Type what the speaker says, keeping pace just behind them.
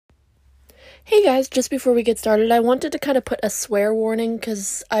Hey guys, just before we get started, I wanted to kind of put a swear warning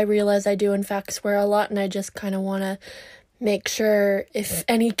because I realize I do in fact swear a lot, and I just kind of want to make sure if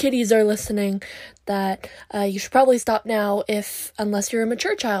any kiddies are listening that you should probably stop now unless you're a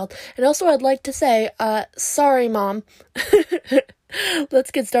mature child. And also I'd like to say, sorry mom.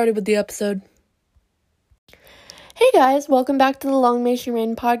 Let's get started with the episode. Hey guys, welcome back to the Long May She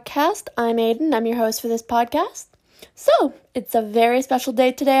Reign podcast. I'm Aiden, I'm your host for this podcast. So, it's a very special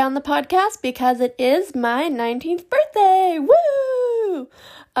day today on the podcast because it is my 19th birthday! Woo!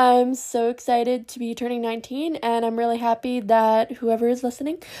 I'm so excited to be turning 19, and I'm really happy that whoever is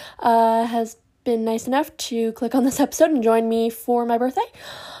listening has been nice enough to click on this episode and join me for my birthday.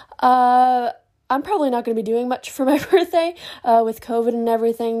 I'm probably not going to be doing much for my birthday. With COVID and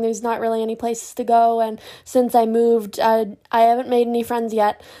everything, there's not really any places to go, and since I moved, I haven't made any friends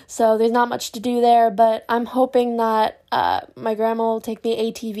yet, so there's not much to do there, but I'm hoping that my grandma will take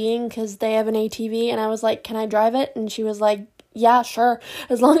me ATVing, because they have an ATV, and I was like, can I drive it? And she was like, yeah, sure,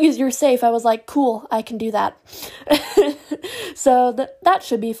 as long as you're safe. I was like, cool, I can do that. So that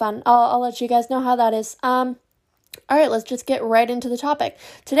should be fun. I'll let you guys know how that is. All right, let's just get right into the topic.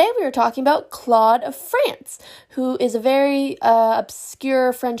 Today we are talking about Claude of France, who is a very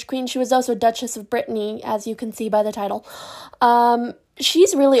obscure French queen. She was also Duchess of Brittany, as you can see by the title.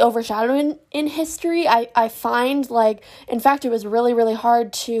 She's really overshadowed in history. I find, in fact, it was really, really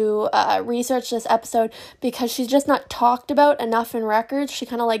hard to research this episode because she's just not talked about enough in records. She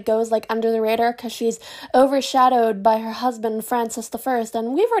kind of goes under the radar because she's overshadowed by her husband, Francis I.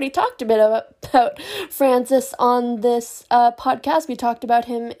 And we've already talked a bit about Francis on this podcast. We talked about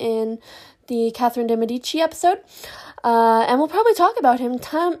him in the Catherine de Medici episode. And we'll probably talk about him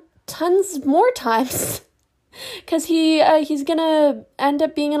tons more times. Because he's gonna end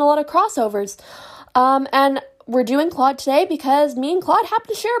up being in a lot of crossovers. And we're doing Claude today because me and Claude happen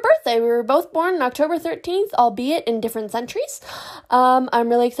to share a birthday. We were both born on October 13th, albeit in different centuries. I'm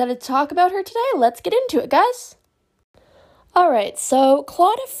really excited to talk about her today. Let's get into it, guys. Alright, so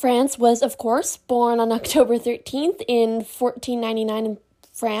Claude of France was, of course, born on October 13th in 1499 in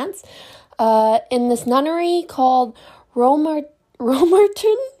France, in this nunnery called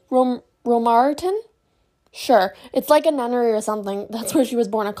Romartin? Sure, it's like a nunnery or something. That's where she was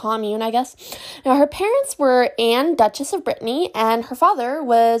born, a commune, I guess. Now, her parents were Anne, Duchess of Brittany, and her father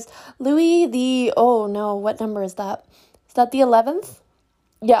was Louis what number is that? Is that the 11th?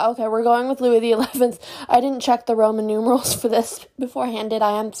 Yeah, okay, we're going with Louis the 11th. I didn't check the Roman numerals for this beforehand, did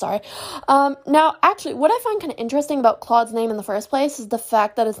I? I'm sorry. Now, actually, what I find kind of interesting about Claude's name in the first place is the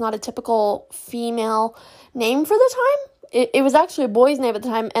fact that it's not a typical female name for the time. It was actually a boy's name at the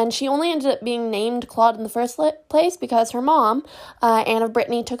time, and she only ended up being named Claude in the first place because her mom, Anne of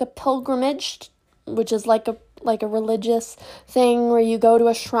Brittany, took a pilgrimage, which is like a religious thing where you go to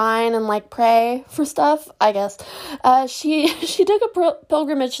a shrine and pray for stuff, I guess. She took a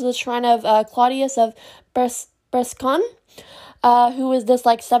pilgrimage to the shrine of Claudius of Brescon, who was this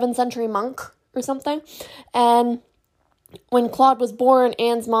 7th century monk or something, and when Claude was born,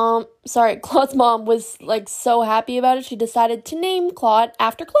 Claude's mom was so happy about it, she decided to name Claude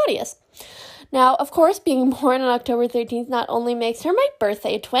after Claudius. Now, of course, being born on October 13th not only makes her my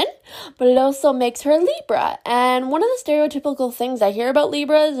birthday twin, but it also makes her a Libra. And one of the stereotypical things I hear about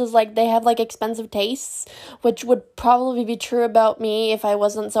Libras is they have expensive tastes, which would probably be true about me if I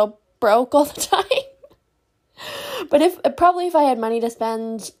wasn't so broke all the time. But if I had money to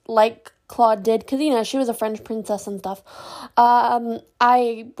spend Claude did, because, she was a French princess and stuff,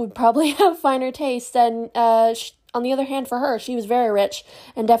 I would probably have finer taste, and on the other hand, for her, she was very rich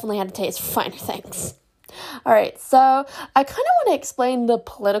and definitely had a taste for finer things. Alright, so I kind of want to explain the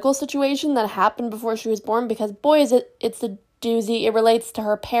political situation that happened before she was born, because boy, it's a doozy. It relates to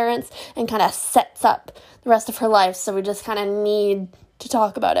her parents and kind of sets up the rest of her life, so we just kind of need to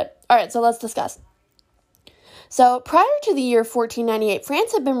talk about it. Alright, so let's discuss. So, prior to the year 1498,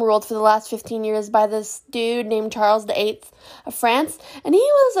 France had been ruled for the last 15 years by this dude named Charles VIII of France, and he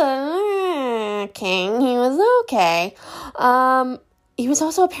was a king. He was okay. He was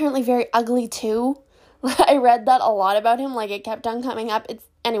also apparently very ugly, too. I read that a lot about him, it kept on coming up. It's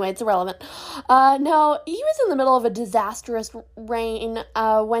irrelevant. Now, he was in the middle of a disastrous reign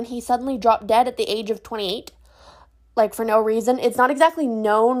when he suddenly dropped dead at the age of 28. For no reason. It's not exactly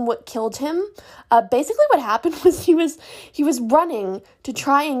known what killed him. Basically what happened was he was running to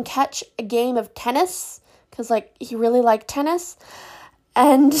try and catch a game of tennis, because, he really liked tennis,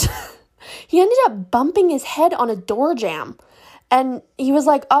 and he ended up bumping his head on a door jamb, and he was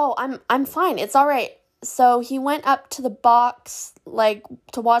like, oh, I'm fine, it's all right. So he went up to the box,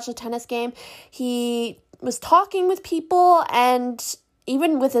 to watch a tennis game. He was talking with people, and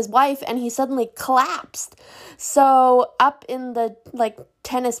even with his wife, and he suddenly collapsed. So up in the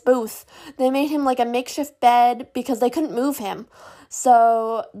tennis booth, they made him a makeshift bed because they couldn't move him.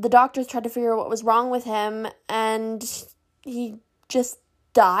 So the doctors tried to figure out what was wrong with him, and he just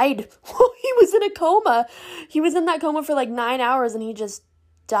died. He was in a coma. He was in that coma for 9 hours, and he just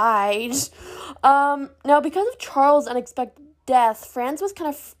died. Now, because of Charles' unexpected death, France was kind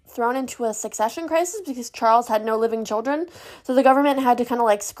of thrown into a succession crisis because Charles had no living children. So the government had to kind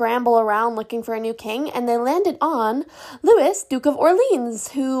of scramble around looking for a new king, and they landed on Louis, Duke of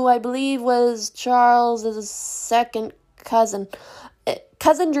Orleans, who I believe was Charles' second cousin.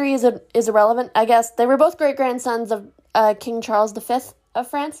 Cousinry is irrelevant, I guess. They were both great-grandsons of King Charles V of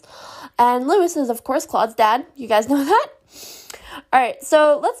France. And Louis is, of course, Claude's dad. You guys know that? All right,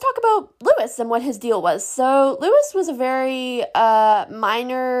 so let's talk about Louis and what his deal was. So Louis was a very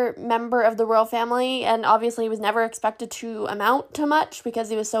minor member of the royal family, and obviously he was never expected to amount to much because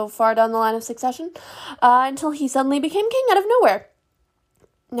he was so far down the line of succession, until he suddenly became king out of nowhere.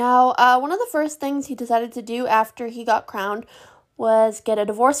 Now, one of the first things he decided to do after he got crowned was get a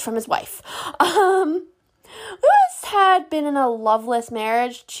divorce from his wife. Louis had been in a loveless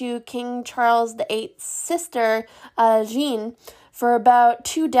marriage to King Charles VIII's sister, Jeanne, for about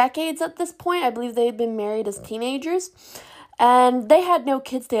 2 decades at this point. I believe they had been married as teenagers, and they had no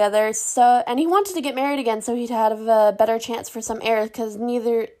kids together. And he wanted to get married again so he'd have a better chance for some heirs, because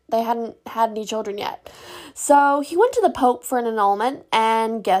they hadn't had any children yet. So he went to the Pope for an annulment,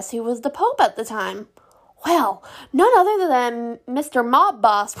 and guess who was the Pope at the time? Well, none other than Mr. Mob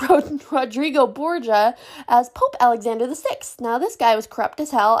Boss Rodrigo Borgia as Pope Alexander VI. Now, this guy was corrupt as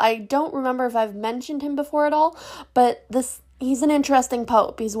hell. I don't remember if I've mentioned him before at all, but he's an interesting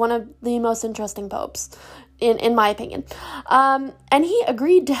pope. He's one of the most interesting popes, in my opinion. And he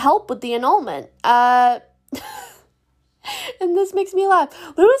agreed to help with the annulment. And this makes me laugh.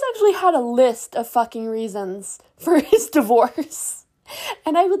 Louis actually had a list of fucking reasons for his divorce.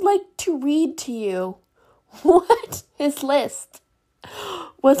 And I would like to read to you what his list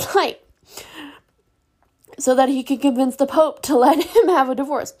was like, so that he could convince the Pope to let him have a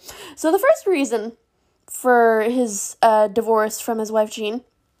divorce. So the first reason for his divorce from his wife Jeanne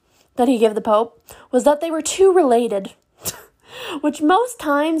that he gave the Pope was that they were too related. Which most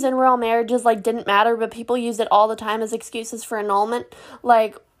times in royal marriages didn't matter, but people used it all the time as excuses for annulment.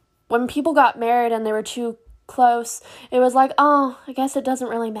 When people got married and they were too close, it was oh, I guess it doesn't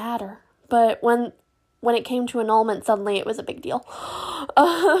really matter. But when it came to annulment, suddenly it was a big deal.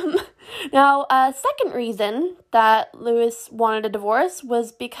 Now, a second reason that Louis wanted a divorce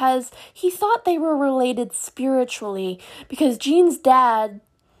was because he thought they were related spiritually, because Jeanne's dad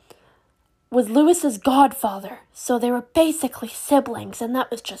was Louis's godfather, so they were basically siblings, and that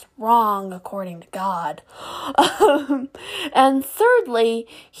was just wrong according to God. And thirdly,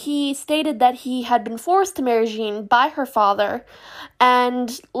 he stated that he had been forced to marry Jeanne by her father,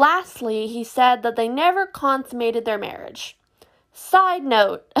 and lastly, he said that they never consummated their marriage. Side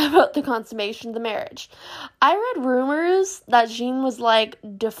note about the consummation of the marriage. I read rumors that Jeanne was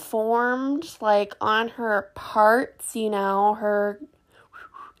deformed, on her parts, her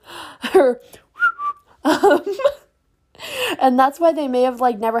and that's why they may have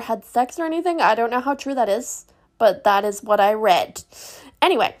never had sex or anything. I don't know how true that is, but that is what I read.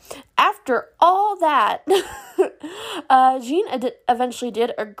 Anyway, after all that, Jeanne eventually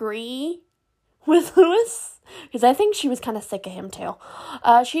did agree with Louis, because I think she was kind of sick of him too.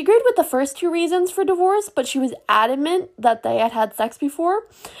 She agreed with the first 2 reasons for divorce, but she was adamant that they had had sex before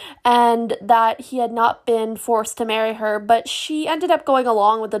and that he had not been forced to marry her. But she ended up going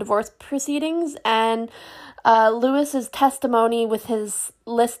along with the divorce proceedings, and Louis's testimony with his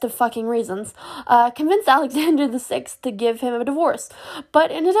list of fucking reasons convinced Alexander VI to give him a divorce.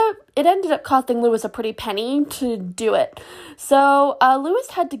 But it ended up costing Louis a pretty penny to do it. So Louis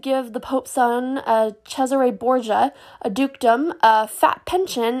had to give the Pope's son, Cesare Borgia, a dukedom, a fat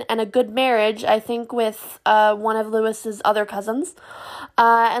pension, and a good marriage, I think, with one of Louis's other cousins.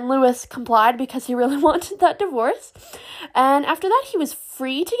 And Louis complied because he really wanted that divorce. And after that, he was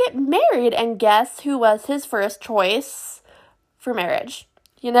free to get married, and guess who was his first choice for marriage?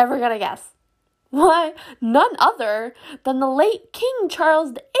 You're never gonna guess. Why? None other than the late King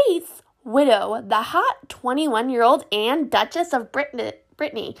Charles VIII's widow, the hot 21-year-old Anne, Duchess of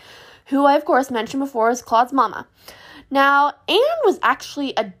Brittany, who I, of course, mentioned before is Claude's mama. Now, Anne was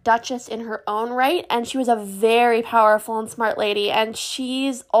actually a duchess in her own right, and she was a very powerful and smart lady, and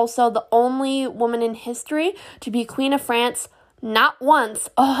she's also the only woman in history to be Queen of France not once,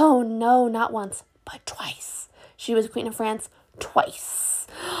 oh no, not once, but twice. She was Queen of France twice.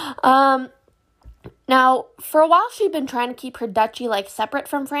 Now, Now, for a while, she'd been trying to keep her duchy, like, separate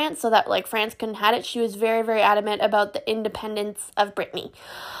from France so that, like, France couldn't have it. She was very, very adamant about the independence of Brittany.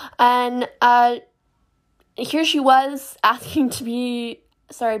 And here she was being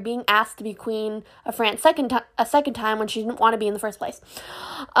asked to be queen of France a second time when she didn't want to be in the first place.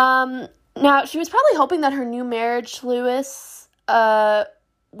 Now, she was probably hoping that her new marriage to Louis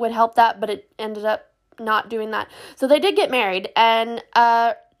would help that, but it ended up not doing that. So they did get married, and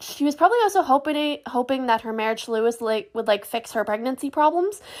she was probably also hoping that her marriage to Louis would fix her pregnancy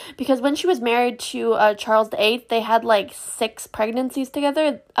problems, because when she was married to Charles VIII, they had 6 pregnancies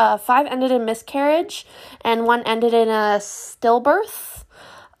together. 5 ended in miscarriage, and 1 ended in a stillbirth.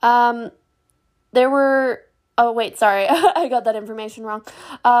 Oh wait, sorry, I got that information wrong.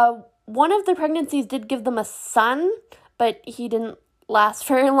 One of the pregnancies did give them a son, but he didn't last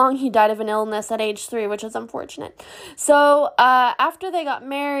very long. He died of an illness at age 3, which is unfortunate. So, after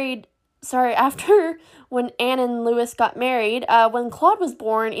when Anne and Louis got married, when Claude was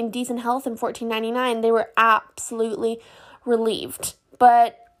born in decent health in 1499, they were absolutely relieved.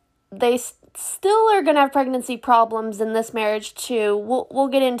 But they still are going to have pregnancy problems in this marriage too. We'll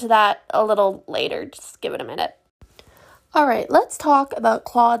get into that a little later. Just give it a minute. All right, let's talk about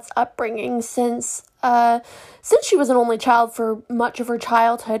Claude's upbringing. Since she was an only child for much of her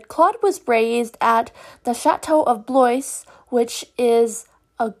childhood, Claude was raised at the Chateau of Blois, which is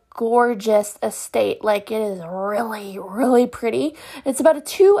a gorgeous estate. It is really, really pretty. It's about a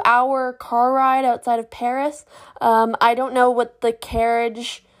 2-hour car ride outside of Paris. I don't know what the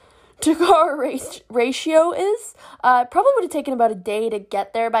carriage to car ratio is. Probably would have taken about a day to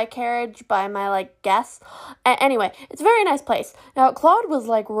get there by carriage, by my guess. Anyway, it's a very nice place. Now, Claude was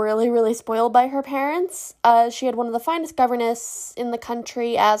really, really spoiled by her parents. She had one of the finest governess in the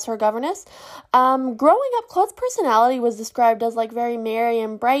country as her governess. Growing up, Claude's personality was described as very merry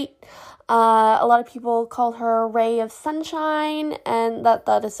and bright. A lot of people called her a ray of sunshine, and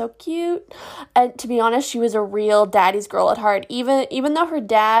that is so cute. And to be honest, she was a real daddy's girl at heart. Even though her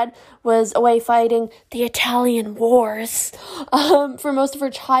dad was away fighting the Italian wars for most of her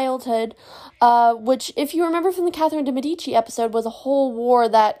childhood, which, if you remember from the Catherine de Medici episode, was a whole war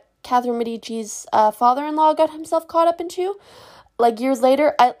that Catherine Medici's father-in-law got himself caught up into. Years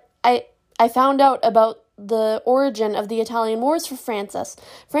later, I found out about the origin of the Italian wars for Francis.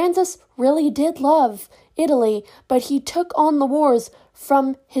 Francis really did love Italy, but he took on the wars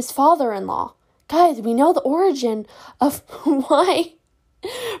from his father-in-law. Guys, we know the origin of why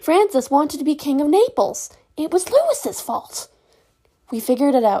Francis wanted to be king of Naples. It was Louis's fault. We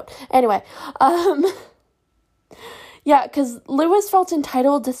figured it out. Anyway, yeah, because Louis felt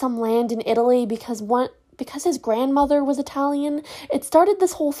entitled to some land in Italy because his grandmother was Italian. It started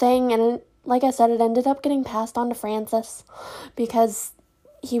this whole thing, and like I said, it ended up getting passed on to Francis because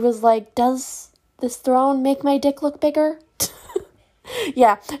he was like, does this throne make my dick look bigger?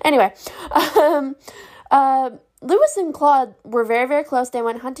 Yeah, anyway. Louis and Claude were very, very close. They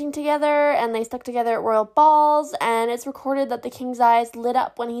went hunting together, and they stuck together at royal balls, and it's recorded that the king's eyes lit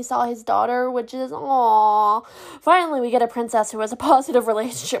up when he saw his daughter, which is, aww. Finally, we get a princess who has a positive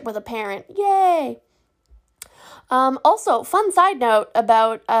relationship with a parent. Yay! Also, fun side note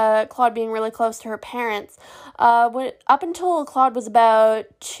about Claude being really close to her parents. Up until Claude was about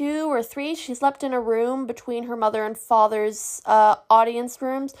 2 or 3, she slept in a room between her mother and father's audience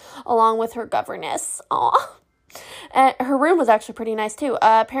rooms, along with her governess. Aww. Her room was actually pretty nice, too.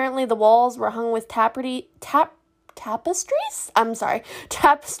 Apparently, the walls were hung with tapestries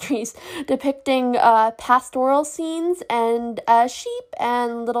depicting pastoral scenes and sheep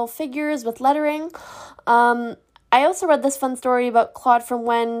and little figures with lettering. I also read this fun story about Claude from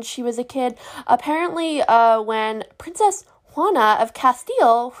when she was a kid. Apparently, when Princess Juana of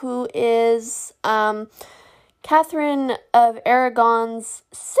Castile, who is Catherine of Aragon's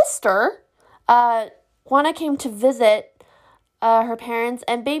sister, Juana came to visit her parents,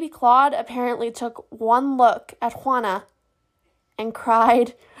 and baby Claude apparently took one look at Juana and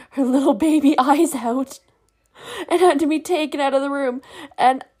cried her little baby eyes out and had to be taken out of the room.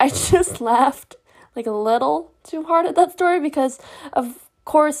 And I just laughed a little too hard at that story because, of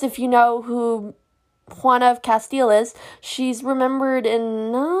course, if you know who Juana of Castile is, she's remembered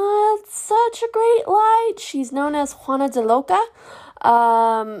in not such a great light. She's known as Juana de Loca.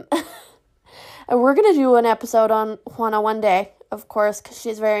 And we're going to do an episode on Juana one day, of course, because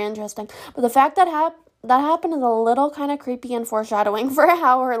she's very interesting. But the fact that happened is a little kind of creepy and foreshadowing for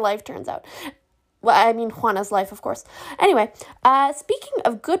how her life turns out. Juana's life, of course. Anyway, speaking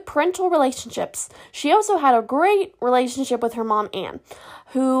of good parental relationships, she also had a great relationship with her mom, Anne,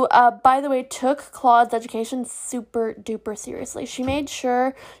 who, by the way, took Claude's education super duper seriously. She made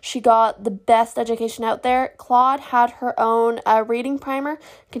sure she got the best education out there. Claude had her own reading primer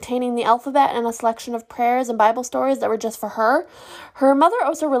containing the alphabet and a selection of prayers and Bible stories that were just for her. Her mother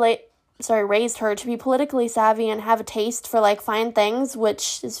also raised her to be politically savvy and have a taste for, like, fine things,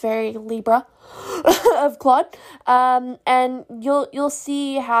 which is very Libra of Claude. And you'll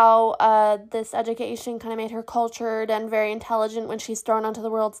see how this education kind of made her cultured and very intelligent when she's thrown onto the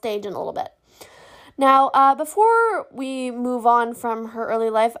world stage in a little bit. Now, before we move on from her early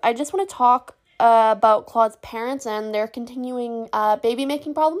life, I just want to talk about Claude's parents and their continuing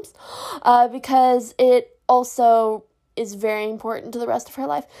baby-making problems, because it also is very important to the rest of her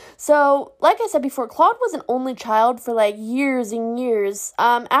life. So, like I said before, Claude was an only child for, like, years and years.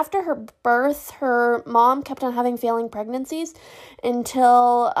 After her birth, her mom kept on having failing pregnancies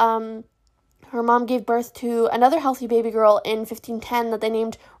until her mom gave birth to another healthy baby girl in 1510 that they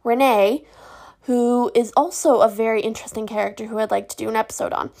named Renee, who is also a very interesting character who I'd like to do an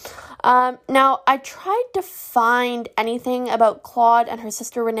episode on. Now, I tried to find anything about Claude and her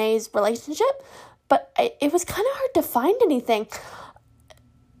sister Renee's relationship, but it was kind of hard to find anything.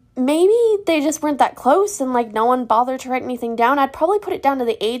 Maybe they just weren't that close and, like, no one bothered to write anything down. I'd probably put it down to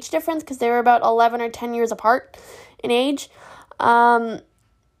the age difference because they were about 11 or 10 years apart in age. And,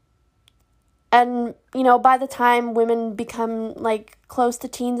 you know, by the time women become, like, close to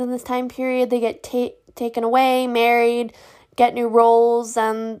teens in this time period, they get taken away, married, get new roles,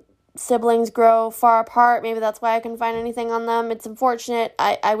 and siblings grow far apart. Maybe that's why I couldn't find anything on them. It's unfortunate.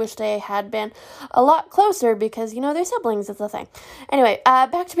 I wish they had been a lot closer because, you know, they're siblings. It's a thing. Anyway,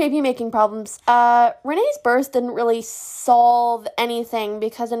 back to baby making problems. Renee's birth didn't really solve anything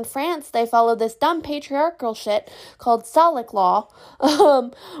because in France they followed this dumb patriarchal shit called Salic law,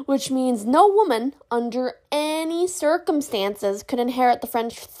 which means no woman under any circumstances could inherit the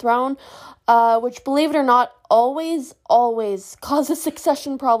French throne, which, believe it or not, always causes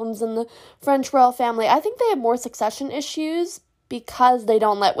succession problems in the French royal family. I think they have more succession issues because they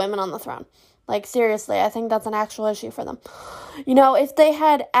don't let women on the throne. Like, seriously, I think that's an actual issue for them. You know, if they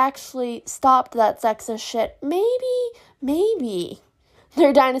had actually stopped that sexist shit, maybe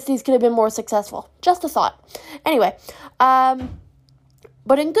their dynasties could have been more successful. Just a thought. Anyway,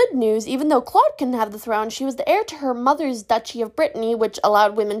 but in good news, even though Claude couldn't have the throne, she was the heir to her mother's Duchy of Brittany, which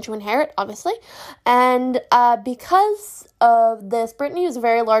allowed women to inherit, obviously. And because of this, Brittany was a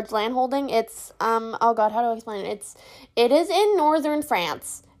very large landholding. It's, how do I explain it? It is in northern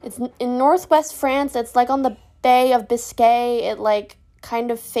France. It's in northwest France. It's, like, on the Bay of Biscay. It, like,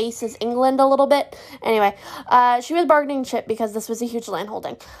 kind of faces England a little bit. Anyway, she was bargaining chip because this was a huge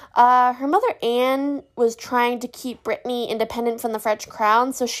landholding. Her mother, Anne, was trying to keep Brittany independent from the French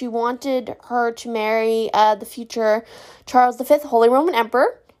crown, so she wanted her to marry the future Charles V, Holy Roman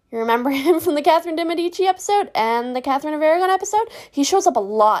Emperor. You remember him from the Catherine de' Medici episode and the Catherine of Aragon episode? He shows up a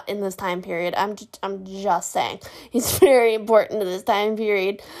lot in this time period. I'm just saying. He's very important to this time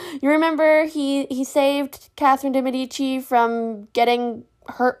period. You remember he saved Catherine de' Medici from getting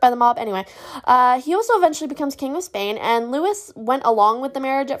hurt by the mob? Anyway, he also eventually becomes King of Spain, and Louis went along with the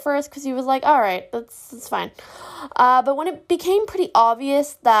marriage at first because he was like, all right, that's fine. But when it became pretty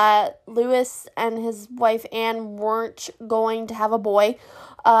obvious that Louis and his wife Anne weren't going to have a boy,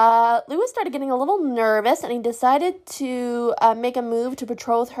 Louis started getting a little nervous, and he decided to make a move to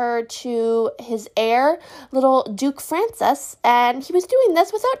betroth her to his heir, little Duke Francis, and he was doing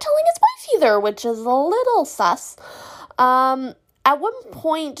this without telling his wife either, which is a little sus. At one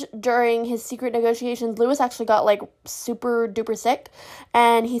point during his secret negotiations, Louis actually got, like, super duper sick,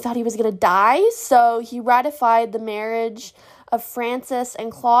 and he thought he was gonna die, so he ratified the marriage of Francis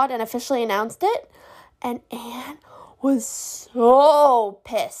and Claude and officially announced it, and Anne was so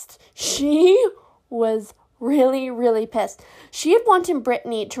pissed. She was really, really pissed. She had wanted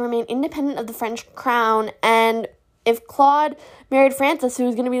Brittany to remain independent of the French crown, and if Claude married Francis, who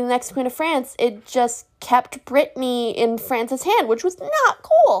was going to be the next Queen of France, it just kept Brittany in France's hand, which was not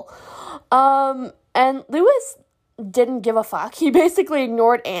cool. And Louis didn't give a fuck. He basically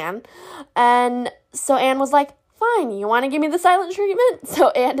ignored Anne. And so Anne was like, fine, you want to give me the silent treatment? So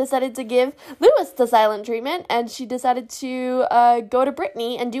Anne decided to give Louis the silent treatment, and she decided to go to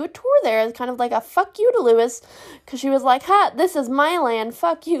Brittany and do a tour there as kind of like a fuck you to Louis, because she was like, ha, this is my land,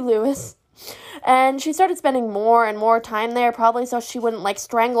 fuck you, Louis. And she started spending more and more time there, probably so she wouldn't, like,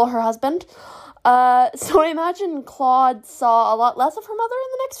 strangle her husband. So I imagine Claude saw a lot less of her mother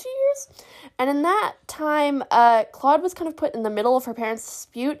in the next few years. And in that time, Claude was kind of put in the middle of her parents'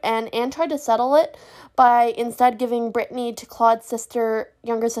 dispute, and Anne tried to settle it by instead giving Brittany to Claude's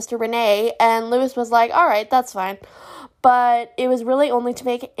younger sister Renee, and Louis was like, all right, that's fine. But it was really only to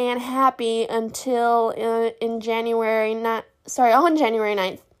make Anne happy until on January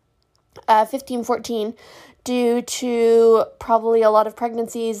 9th, 1514, due to probably a lot of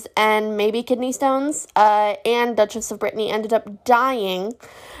pregnancies and maybe kidney stones. Anne, Duchess of Brittany, ended up dying.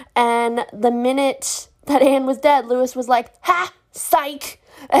 And the minute that Anne was dead, Louis was like, ha, psych!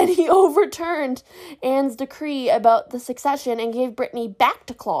 And he overturned Anne's decree about the succession and gave Brittany back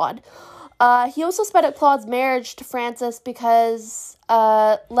to Claude. He also sped up Claude's marriage to Frances because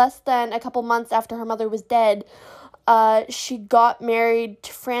less than a couple months after her mother was dead, she got married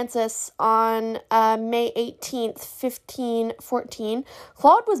to Frances on May 18th, 1514.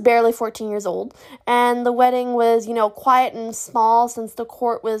 Claude was barely 14 years old, and the wedding was, quiet and small since the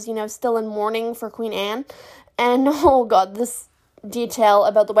court was, still in mourning for Queen Anne. And, oh God, this detail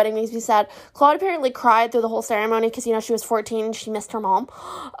about the wedding makes me sad. Claude apparently cried through the whole ceremony because, she was 14 and she missed her mom.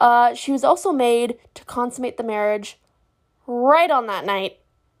 She was also made to consummate the marriage right on that night,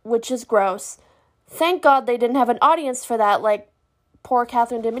 which is gross. Thank God they didn't have an audience for that, like poor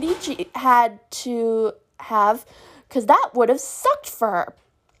Catherine de Medici had to have, because that would have sucked for her.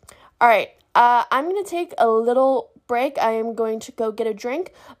 All right, I'm going to take a little break. I am going to go get a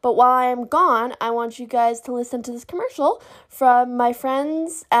drink, but while I am gone, I want you guys to listen to this commercial from my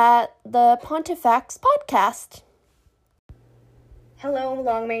friends at the Pontifex podcast. Hello,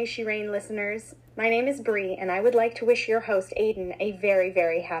 Long May She Reign listeners. My name is Bree, and I would like to wish your host, Aiden, a very,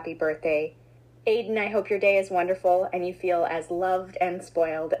 very happy birthday. Aiden, I hope your day is wonderful and you feel as loved and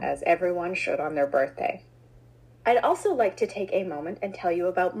spoiled as everyone should on their birthday. I'd also like to take a moment and tell you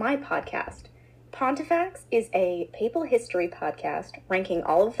about my podcast. Pontifex is a papal history podcast ranking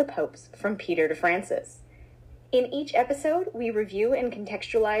all of the popes from Peter to Francis. In each episode, we review and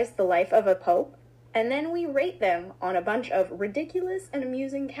contextualize the life of a pope, and then we rate them on a bunch of ridiculous and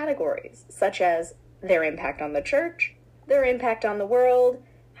amusing categories, such as their impact on the church, their impact on the world,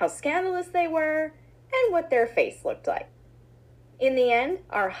 how scandalous they were, and what their face looked like. In the end,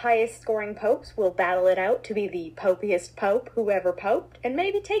 our highest scoring popes will battle it out to be the popiest pope who ever poped, and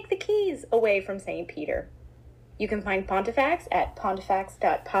maybe take the keys away from St. Peter. You can find Pontifex at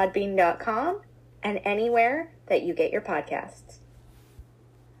pontifex.podbean.com and anywhere that you get your podcasts.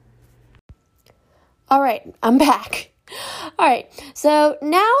 All right, I'm back. All right, so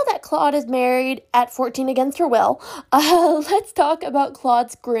now that Claude is married at 14 against her will, let's talk about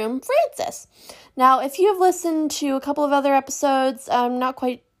Claude's groom, Francis. Now, if you have listened to a couple of other episodes, I'm not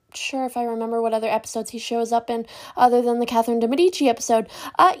quite sure if I remember what other episodes he shows up in other than the Catherine de Medici episode.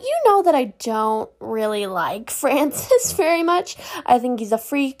 You know that I don't really like Francis very much. I think he's a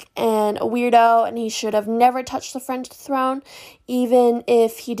freak and a weirdo, and he should have never touched the French throne. Even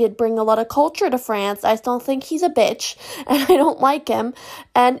if he did bring a lot of culture to France, I still think he's a bitch, and I don't like him.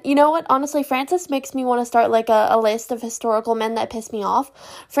 And you know what? Honestly, Francis makes me want to start like a list of historical men that piss me off.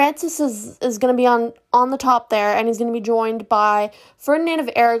 Francis is going to be on the top there, and he's going to be joined by Ferdinand of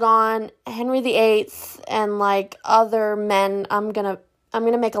Aragon, Henry VIII, and like other men. I'm gonna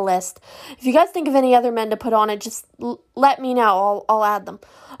make a list. If you guys think of any other men to put on it, just let me know. I'll add them.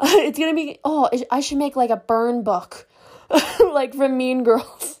 It's gonna be. Oh, I should make like a burn book. Like from Mean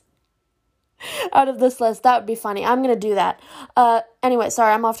Girls out of this list. That would be funny. I'm going to do that. Anyway,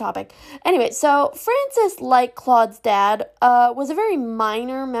 sorry, I'm off topic. Anyway, so Francis, like Claude's dad, was a very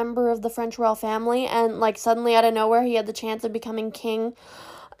minor member of the French royal family, and like suddenly out of nowhere he had the chance of becoming king.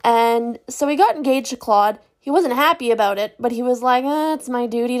 And so he got engaged to Claude. He wasn't happy about it, but he was like, it's my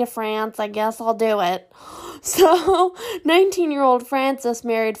duty to France. I guess I'll do it. So 19-year-old Francis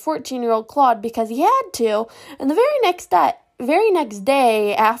married 14-year-old Claude because he had to. And the very next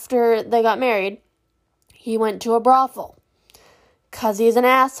day after they got married, he went to a brothel. Because he's an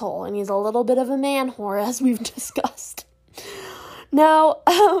asshole and he's a little bit of a man whore, as we've discussed. Now,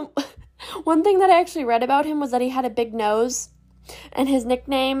 one thing that I actually read about him was that he had a big nose. And his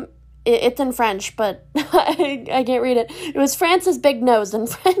nickname, it's in French, but I can't read it. It was Francis Big Nose in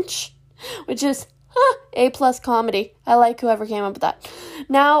French, which is A+ comedy. I like whoever came up with that.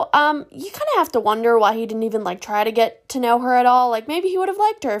 Now, you kind of have to wonder why he didn't even, like, try to get to know her at all. Like, maybe he would have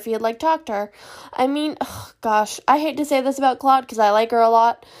liked her if he had, like, talked to her. I mean, gosh, I hate to say this about Claude because I like her a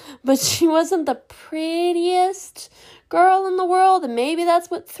lot, but she wasn't the prettiest girl in the world, and maybe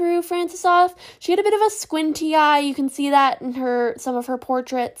that's what threw Frances off. She had a bit of a squinty eye. You can see that in some of her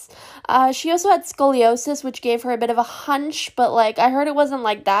portraits. She also had scoliosis, which gave her a bit of a hunch, but, like, I heard it wasn't,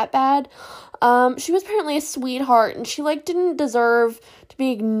 like, that bad. She was apparently a sweetheart, and she, like, didn't deserve to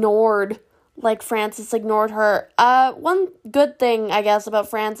be ignored like Frances ignored her. One good thing, I guess, about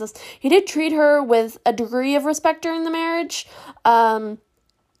Frances, he did treat her with a degree of respect during the marriage,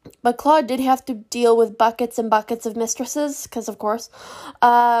 but Claude did have to deal with buckets and buckets of mistresses, because, of course.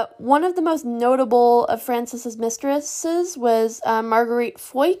 One of the most notable of Frances's mistresses was Marguerite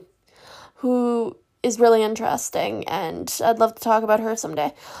Foy, who is really interesting, and I'd love to talk about her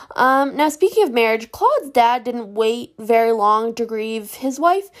someday. Now, speaking of marriage, Claude's dad didn't wait very long to grieve his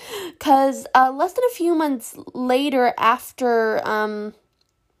wife, because less than a few months later after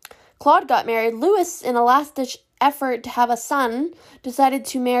Claude got married, Louis, in a last-ditch effort to have a son, decided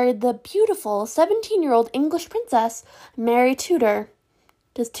to marry the beautiful 17-year-old English princess, Mary Tudor.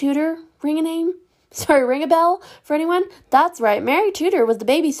 Does Tudor ring a bell for anyone? That's right, Mary Tudor was the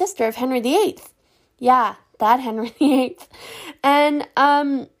baby sister of Henry VIII. Yeah, that Henry VIII. And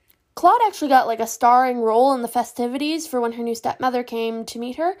Claude actually got, like, a starring role in the festivities for when her new stepmother came to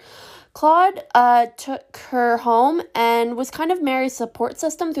meet her. Claude took her home and was kind of Mary's support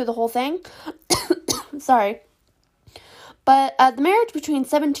system through the whole thing. Sorry. But the marriage between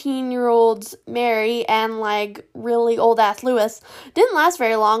 17-year-old Mary and, like, really old-ass Louis didn't last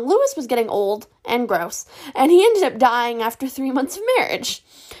very long. Louis was getting old and gross, and he ended up dying after 3 months of marriage.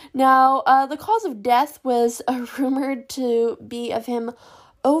 Now, the cause of death was rumored to be of him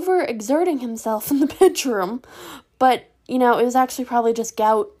overexerting himself in the bedroom, but, you know, it was actually probably just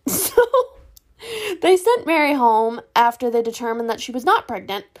gout. So they sent Mary home after they determined that she was not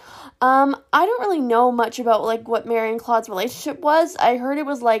pregnant. I don't really know much about, like, what Mary and Claude's relationship was. I heard it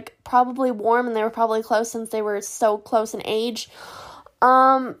was, like, probably warm, and they were probably close since they were so close in age.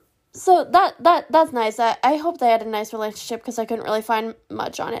 So that's nice. I hope they had a nice relationship, because I couldn't really find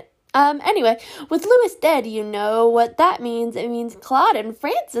much on it. Anyway, with Louis dead, you know what that means. It means Claude and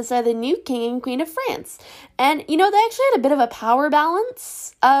Frances are the new king and queen of France. And, you know, they actually had a bit of a power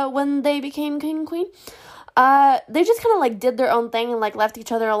balance, when they became king and queen. They just kind of, like, did their own thing and, like, left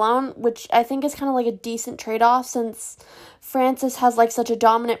each other alone, which I think is kind of, like, a decent trade-off, since Frances has, like, such a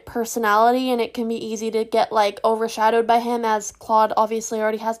dominant personality, and it can be easy to get, like, overshadowed by him, as Claude obviously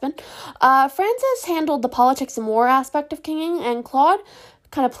already has been. Frances handled the politics and war aspect of kinging, and Claude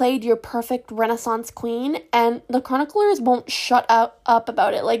kind of played your perfect Renaissance queen, and the chroniclers won't shut up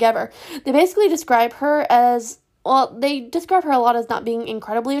about it, like, ever. They basically describe her as, well, they describe her a lot as not being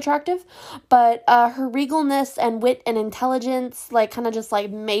incredibly attractive, but her regalness and wit and intelligence, like, kind of just,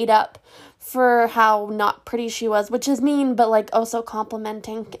 like, made up for how not pretty she was, which is mean, but, like, also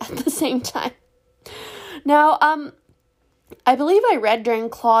complimenting at the same time. Now, I believe I read during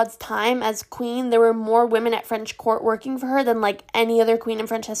Claude's time as queen, there were more women at French court working for her than, like, any other queen in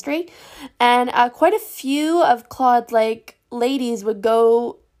French history, and quite a few of Claude's, like, ladies would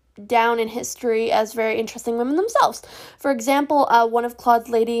go down in history as very interesting women themselves. For example, one of Claude's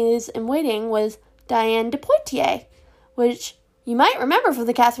ladies in waiting was Diane de Poitiers, which you might remember from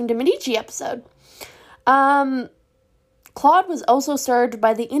the Catherine de Medici episode. Claude was also served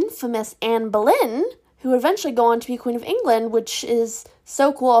by the infamous Anne Boleyn, who would eventually go on to be Queen of England, which is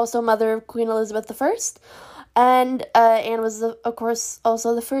so cool, also mother of Queen Elizabeth I. And Anne was, of course,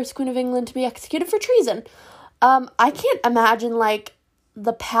 also the first Queen of England to be executed for treason. I can't imagine, like,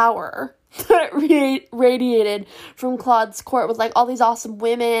 the power that radiated from Claude's court with, like, all these awesome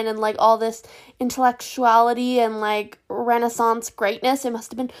women and, like, all this intellectuality and, like, Renaissance greatness. It must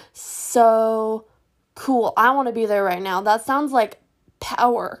have been so cool. I want to be there right now. That sounds like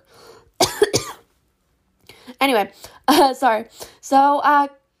power. Anyway, sorry. So,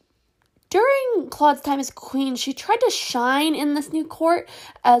 during Claude's time as queen, she tried to shine in this new court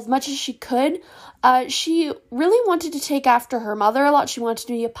as much as she could. She really wanted to take after her mother a lot. She wanted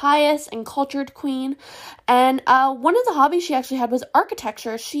to be a pious and cultured queen. And one of the hobbies she actually had was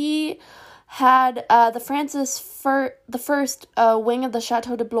architecture. She had the first wing of the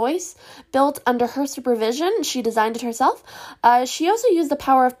Chateau de Blois built under her supervision. She designed it herself. She also used the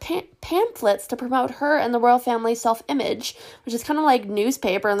power of pamphlets to promote her and the royal family's self-image, which is kind of like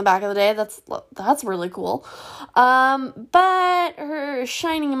newspaper in the back of the day. That's really cool. But her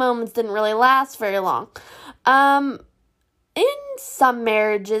shining moments didn't really last very long. in some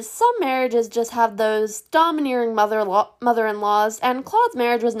marriages just have those domineering mother-in-laws, and Claude's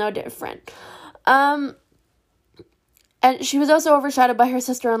marriage was no different. And she was also overshadowed by her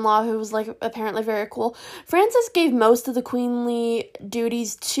sister-in-law, who was, like, apparently very cool. Francis gave most of the queenly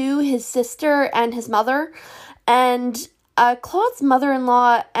duties to his sister and his mother, and Claude's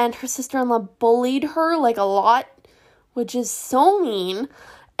mother-in-law and her sister-in-law bullied her, like, a lot, which is so mean.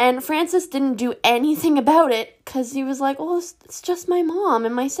 And Francis didn't do anything about it, because he was like, oh, it's just my mom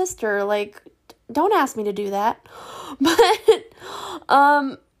and my sister, like, don't ask me to do that. But,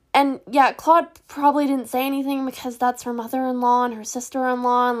 and yeah, Claude probably didn't say anything because that's her mother-in-law and her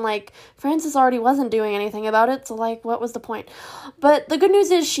sister-in-law, and, like, Francis already wasn't doing anything about it, so, like, what was the point? But the good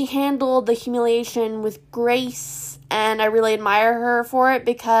news is she handled the humiliation with grace, and I really admire her for it,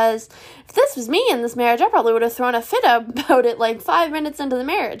 because if this was me in this marriage, I probably would have thrown a fit about it, like, 5 minutes into the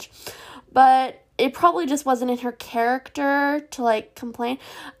marriage. But it probably just wasn't in her character to, like, complain.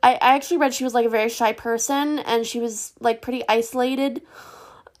 I actually read she was, like, a very shy person, and she was, like, pretty isolated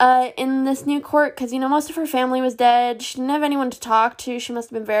in this new court, because, you know, most of her family was dead. She didn't have anyone to talk to. She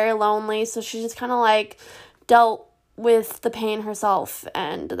must have been very lonely, so she just kind of, like, dealt with the pain herself,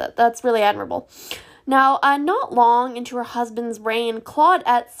 and that's really admirable. Now, not long into her husband's reign, Claude,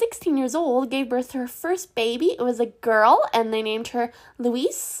 at 16 years old, gave birth to her first baby. It was a girl, and they named her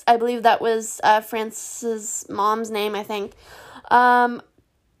Louise. I believe that was Frances' mom's name, I think.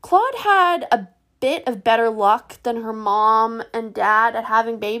 Claude had a bit of better luck than her mom and dad at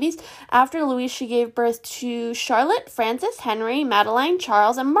having babies. After Louise, she gave birth to Charlotte, Francis, Henry, Madeleine,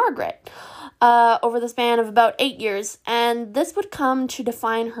 Charles, and Margaret over the span of about 8 years, and this would come to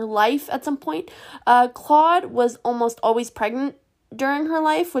define her life at some point. Claude was almost always pregnant during her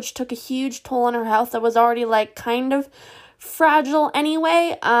life, which took a huge toll on her health that was already, like, kind of fragile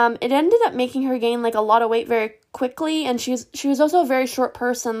anyway. It ended up making her gain, like, a lot of weight very quickly, and she was also a very short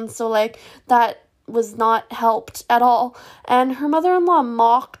person, so, like, that was not helped at all. And her mother-in-law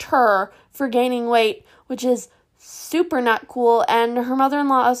mocked her for gaining weight, which is super not cool. And her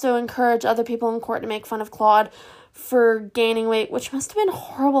mother-in-law also encouraged other people in court to make fun of Claude for gaining weight, which must have been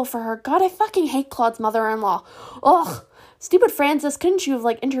horrible for her. God, I fucking hate Claude's mother-in-law. Ugh, stupid Francis, couldn't you have,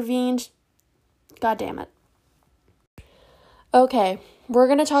 like, intervened? God damn it. Okay, we're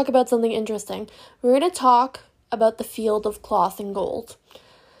gonna talk about something interesting. We're gonna talk about the field of cloth and gold.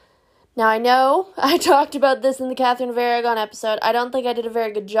 Now, I know I talked about this in the Catherine of Aragon episode. I don't think I did a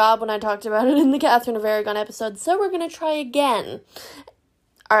very good job when I talked about it in the Catherine of Aragon episode, so we're going to try again.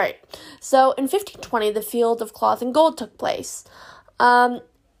 Alright, so in 1520, the field of cloth and gold took place. And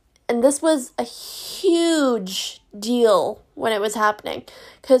this was a huge deal when it was happening,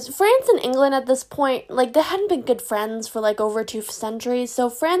 because France and England at this point, like, they hadn't been good friends for, like, over 2 centuries, so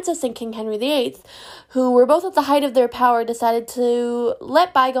Francis and King Henry VIII, who were both at the height of their power, decided to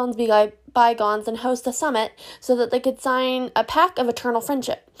let bygones be bygones and host a summit so that they could sign a pact of eternal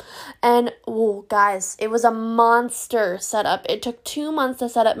friendship. And, oh, guys, it was a monster setup. It took 2 months to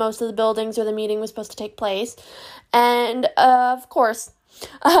set up most of the buildings where the meeting was supposed to take place, and, of course,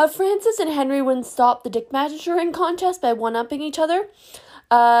 Francis and Henry wouldn't stop the dick measuring contest by one-upping each other.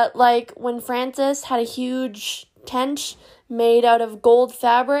 Like, when Francis had a huge tent made out of gold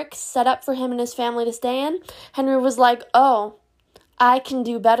fabric set up for him and his family to stay in, Henry was like, oh, I can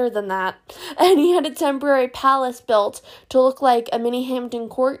do better than that. And he had a temporary palace built to look like a mini Hampton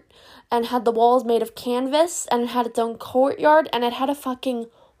Court, and had the walls made of canvas, and it had its own courtyard, and it had a fucking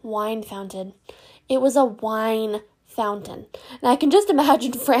wine fountain. It was a wine fountain. And I can just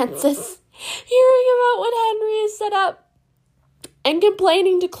imagine Francis hearing about what Henry has set up and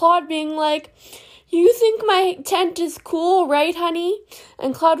complaining to Claude, being like, you think my tent is cool, right, honey?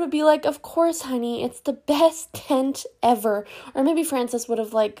 And Claude would be like, of course, honey, it's the best tent ever. Or maybe Francis would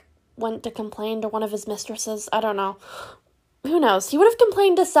have, like, went to complain to one of his mistresses. I don't know. Who knows? He would have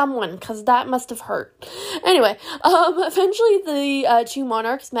complained to someone, because that must have hurt. Anyway, eventually the 2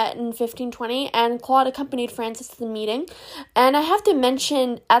 monarchs met in 1520, and Claude accompanied Francis to the meeting. And I have to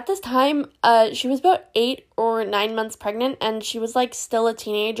mention, at this time, she was about 8 or 9 months pregnant, and she was, like, still a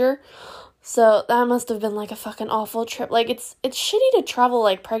teenager. So that must have been, like, a fucking awful trip. Like, it's shitty to travel,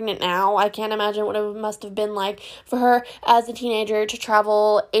 like, pregnant now. I can't imagine what it must have been like for her as a teenager to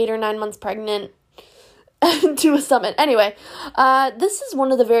travel 8 or 9 months pregnant to a summit. Anyway, this is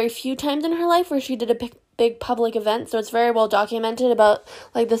one of the very few times in her life where she did a big public event, so it's very well documented about,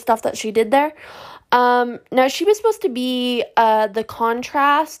 like, the stuff that she did there. Now, she was supposed to be the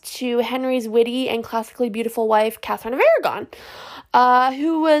contrast to Henry's witty and classically beautiful wife, Catherine of Aragon,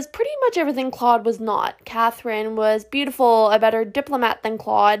 who was pretty much everything Claude was not. Catherine was beautiful, a better diplomat than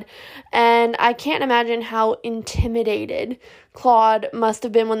Claude, and I can't imagine how intimidated Claude must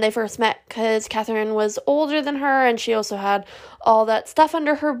have been when they first met, because Catherine was older than her, and she also had all that stuff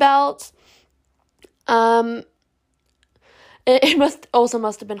under her belt. It must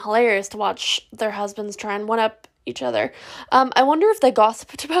have been hilarious to watch their husbands try and one-up each other. I wonder if they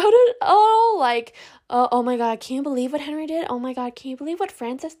gossiped about it at all, like, oh my god, can you believe what Henry did? Oh my god, can you believe what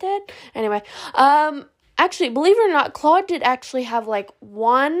Francis did? Anyway, actually, believe it or not, Claude did actually have, like,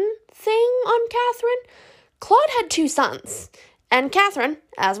 one thing on Catherine. Claude had 2 sons, and Catherine,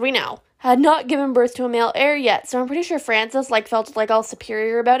 as we know, had not given birth to a male heir yet, so I'm pretty sure Francis, like, felt, like, all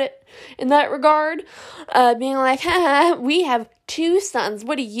superior about it in that regard, being like, haha, we have 2 sons,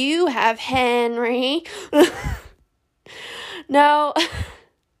 what do you have, Henry? Now,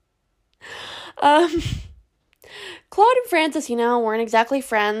 Claude and Francis, weren't exactly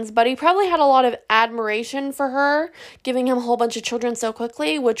friends, but he probably had a lot of admiration for her, giving him a whole bunch of children so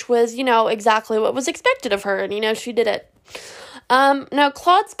quickly, which was, exactly what was expected of her, and, she did it. Now,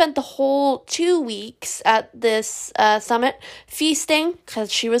 Claude spent the whole 2 weeks at this summit feasting because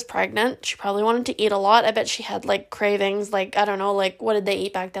she was pregnant. She probably wanted to eat a lot. I bet she had, like, cravings, like, I don't know, like, what did they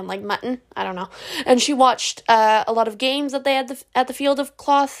eat back then? Like, mutton? I don't know. And she watched a lot of games that they had at the Field of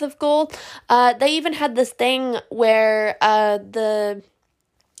Cloth of Gold. They even had this thing where the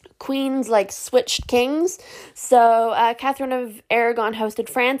queens, like, switched kings. So Catherine of Aragon hosted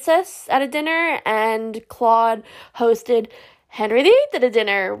Francis at a dinner, and Claude hosted Henry VIII at a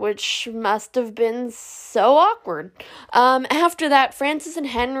dinner, which must have been so awkward. After that, Francis and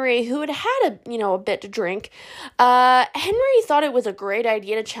Henry, who had had a bit to drink, Henry thought it was a great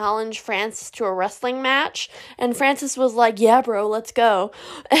idea to challenge Francis to a wrestling match, and Francis was like, yeah, bro, let's go.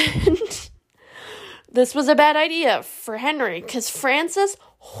 And this was a bad idea for Henry, because Francis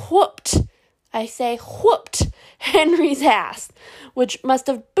whooped Henry's ass, which must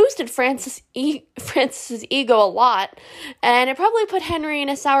have boosted Francis's ego a lot, and it probably put Henry in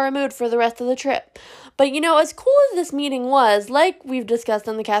a sour mood for the rest of the trip. But, as cool as this meeting was, like we've discussed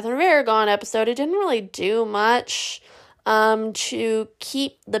in the Catherine of Aragon episode, it didn't really do much to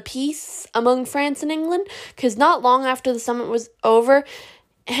keep the peace among France and England, because not long after the summit was over,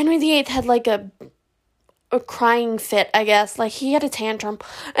 Henry VIII had, like, a crying fit, I guess. Like, he had a tantrum,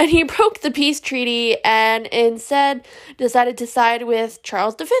 and he broke the peace treaty and instead decided to side with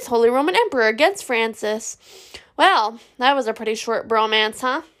Charles V, Holy Roman Emperor, against Francis. Well, that was a pretty short bromance,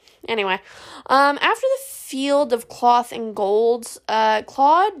 huh? Anyway, after the Field of Cloth and Gold,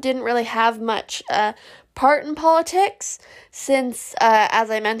 Claude didn't really have much part in politics, since, as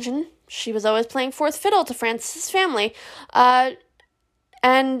I mentioned, she was always playing fourth fiddle to Francis's family.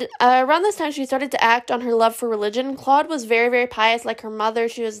 And around this time, she started to act on her love for religion. Claude was very, very pious, like her mother.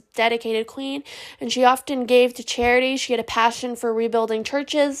 She was a dedicated queen, and she often gave to charity. She had a passion for rebuilding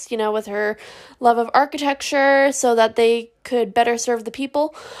churches, with her love of architecture, so that they could better serve the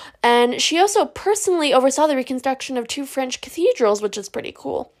people. And she also personally oversaw the reconstruction of 2 French cathedrals, which is pretty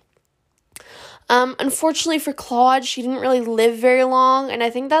cool. Unfortunately for Claude, she didn't really live very long, and I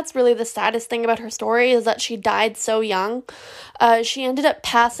think that's really the saddest thing about her story, is that she died so young. She ended up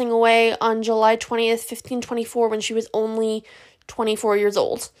passing away on July 20th, 1524, when she was only 24 years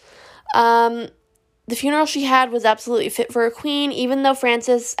old. The funeral she had was absolutely fit for a queen, even though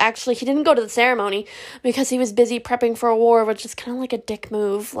Francis, actually, he didn't go to the ceremony because he was busy prepping for a war, which is kind of like a dick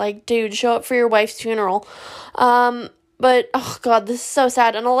move. Like, dude, show up for your wife's funeral. But, oh god, this is so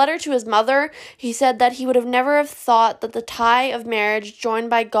sad. In a letter to his mother, he said that he would have never have thought that the tie of marriage joined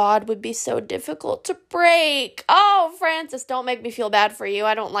by God would be so difficult to break. Oh, Francis, don't make me feel bad for you.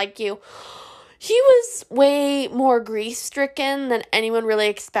 I don't like you. He was way more grief-stricken than anyone really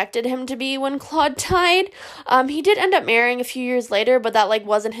expected him to be when Claude died. He did end up marrying a few years later, but that, like,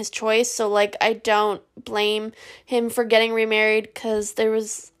 wasn't his choice, so, like, I don't blame him for getting remarried, because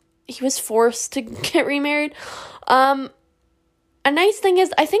he was forced to get remarried. A nice thing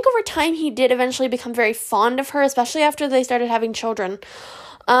is, I think over time he did eventually become very fond of her, especially after they started having children.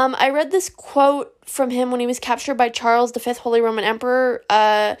 I read this quote from him when he was captured by Charles V, Holy Roman Emperor,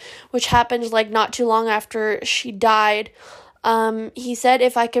 which happened, like, not too long after she died. He said,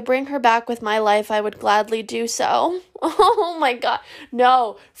 "If I could bring her back with my life, I would gladly do so." Oh my god.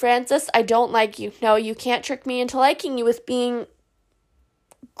 No, Francis, I don't like you. No, you can't trick me into liking you with being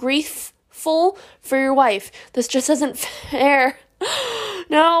grieful for your wife. This just isn't fair.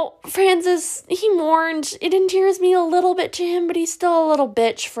 Now, Francis, he mourned. It endears me a little bit to him, but he's still a little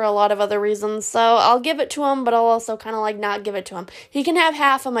bitch for a lot of other reasons. So I'll give it to him, but I'll also kind of not give it to him. He can have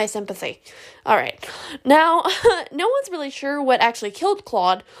half of my sympathy. All right. Now, no one's really sure what actually killed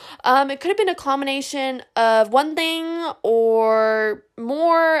Claude. It could have been a combination of one thing or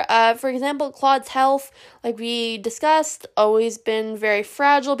more. For example, Claude's health, like we discussed, always been very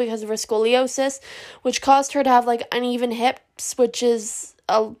fragile because of her scoliosis, which caused her to have uneven hips, which is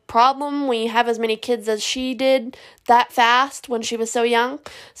a problem when you have as many kids as she did that fast when she was so young.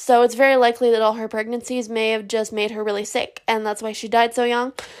 So it's very likely that all her pregnancies may have just made her really sick, and that's why she died so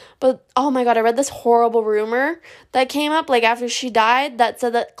young. But oh my god, I read this horrible rumor that came up after she died that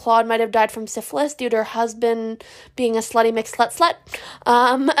said that Claude might have died from syphilis due to her husband being a slutty McSlut.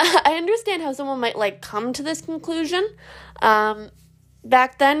 I understand how someone might come to this conclusion.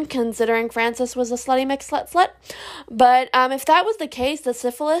 Back then, considering Francis was a slutty McSlut. But if that was the case, the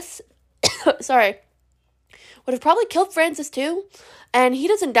syphilis, would have probably killed Francis too. And he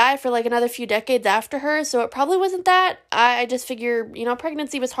doesn't die for another few decades after her, so it probably wasn't that. I just figure,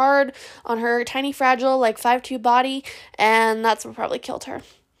 pregnancy was hard on her tiny, fragile, 5'2" body, and that's what probably killed her.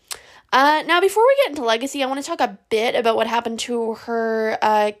 Now, before we get into legacy, I want to talk a bit about what happened to her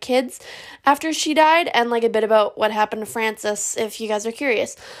kids after she died, and a bit about what happened to Francis, if you guys are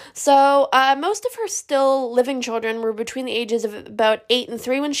curious. So, most of her still living children were between the ages of about 8 and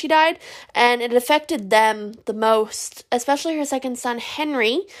 3 when she died, and it affected them the most, especially her second son,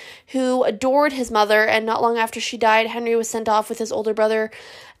 Henry, who adored his mother, and not long after she died, Henry was sent off with his older brother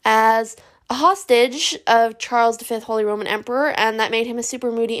as a hostage of Charles V, Holy Roman Emperor, and that made him a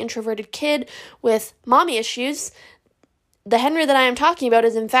super moody, introverted kid with mommy issues. The Henry that I am talking about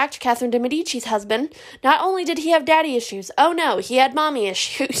is in fact Catherine de Medici's husband. Not only did he have daddy issues, oh no, he had mommy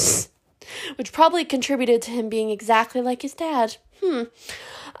issues, which probably contributed to him being exactly like his dad.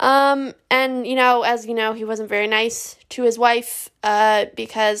 And, as you know, he wasn't very nice to his wife,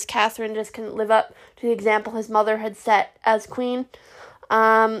 because Catherine just couldn't live up to the example his mother had set as queen.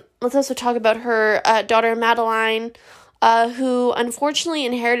 Let's also talk about her daughter, Madeline, who unfortunately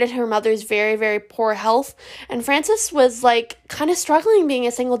inherited her mother's very, very poor health. And Francis was, kind of struggling being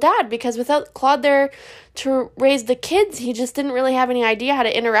a single dad because without Claude there to raise the kids, he just didn't really have any idea how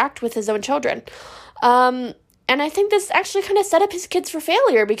to interact with his own children. And I think this actually kind of set up his kids for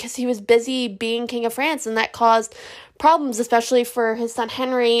failure because he was busy being King of France, and that caused problems, especially for his son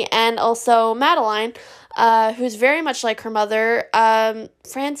Henry and also Madeline, who's very much like her mother. Madeline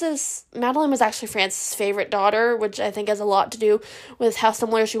was actually Francis' favorite daughter, which I think has a lot to do with how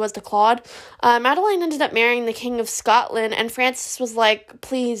similar she was to Claude. Madeline ended up marrying the King of Scotland, and Francis was like,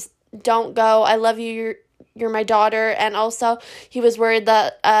 please don't go, I love you, you're my daughter, and also he was worried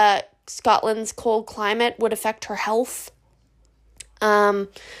that Scotland's cold climate would affect her health.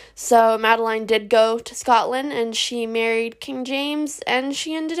 So Madeline did go to Scotland, and she married King James, and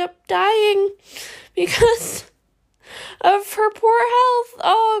she ended up dying because of her poor health.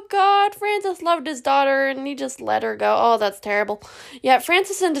 Oh God, Francis loved his daughter, and he just let her go. Oh, that's terrible. Yeah,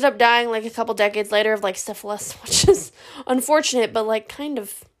 Francis ended up dying a couple decades later of syphilis, which is unfortunate, but kind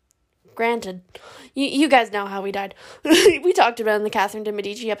of granted. You guys know how he died. We talked about it in the Catherine de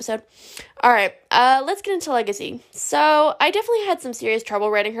Medici episode. Alright, let's get into legacy. So, I definitely had some serious trouble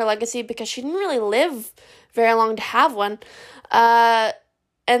writing her legacy because she didn't really live very long to have one.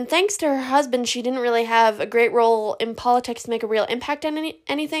 And thanks to her husband, she didn't really have a great role in politics to make a real impact on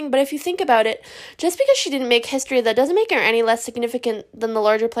anything. But if you think about it, just because she didn't make history, that doesn't make her any less significant than the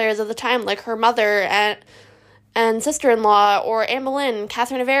larger players of the time, like her mother and sister-in-law, or Anne Boleyn,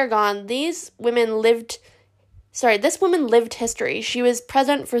 Catherine of Aragon. This woman lived history. She was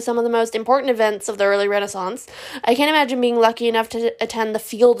present for some of the most important events of the early Renaissance. I can't imagine being lucky enough to attend the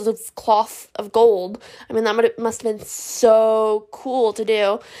Fields of Cloth of Gold. I mean, that must have been so cool to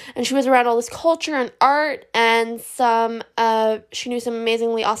do. And she was around all this culture and art, and she knew some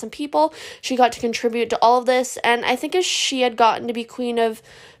amazingly awesome people. She got to contribute to all of this, and I think if she had gotten to be Queen of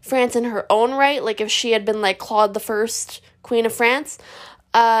France in her own right, if she had been Claude I, Queen of France,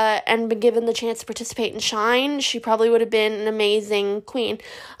 and been given the chance to participate and shine, she probably would have been an amazing queen.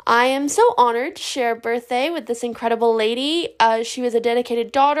 I am so honored to share a birthday with this incredible lady. She was a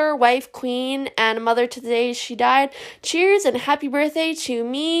dedicated daughter, wife, queen, and a mother to the day she died. Cheers and happy birthday to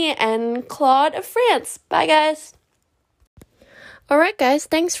me and Claude of France. Bye, guys. Alright guys,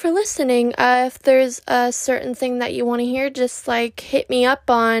 thanks for listening. If there's a certain thing that you want to hear, just hit me up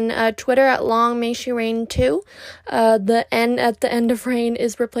on Twitter at longmayshereign2. The N at the end of reign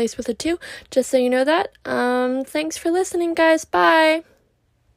is replaced with a 2, just so you know that. Thanks for listening guys, bye!